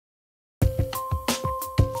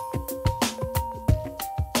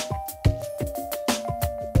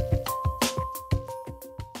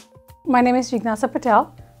My name is Jignasa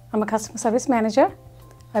Patel. I'm a customer service manager.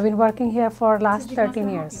 I've been working here for the last 13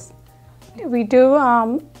 years. We do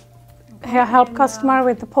help customer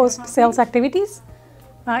with the post-sales activities.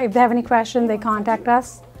 If they have any question, they contact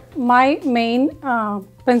us. My main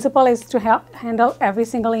principle is to handle every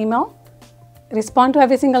single email, respond to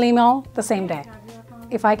every single email the same day.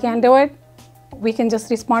 If I can't do it, we can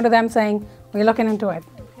just respond to them saying, we're looking into it.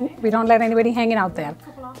 We don't let anybody hanging out there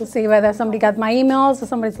to see whether somebody got my emails or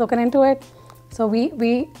somebody's looking into it. So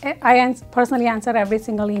I personally answer every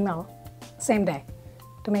single email same day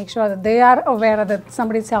to make sure that they are aware that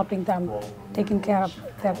somebody's helping them, taking care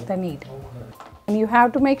of their need. And you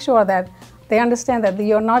have to make sure that they understand that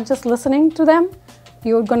you're not just listening to them,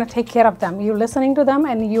 you're going to take care of them. You're listening to them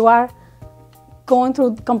and you are going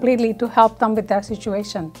through completely to help them with their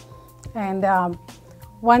situation. And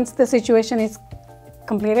once the situation is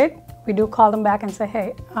completed, we do call them back and say,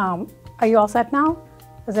 hey, are you all set now?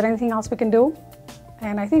 Is there anything else we can do?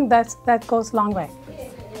 And I think that goes a long way.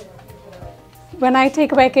 When I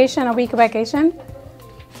take a vacation, a week of vacation,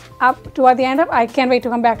 up toward the end of, I can't wait to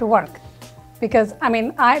come back to work. Because, I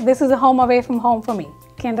mean, this is a home away from home for me.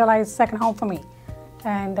 Candlelight is second home for me.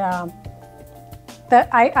 And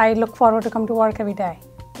I look forward to come to work every day.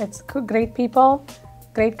 It's great people,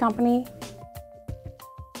 great company,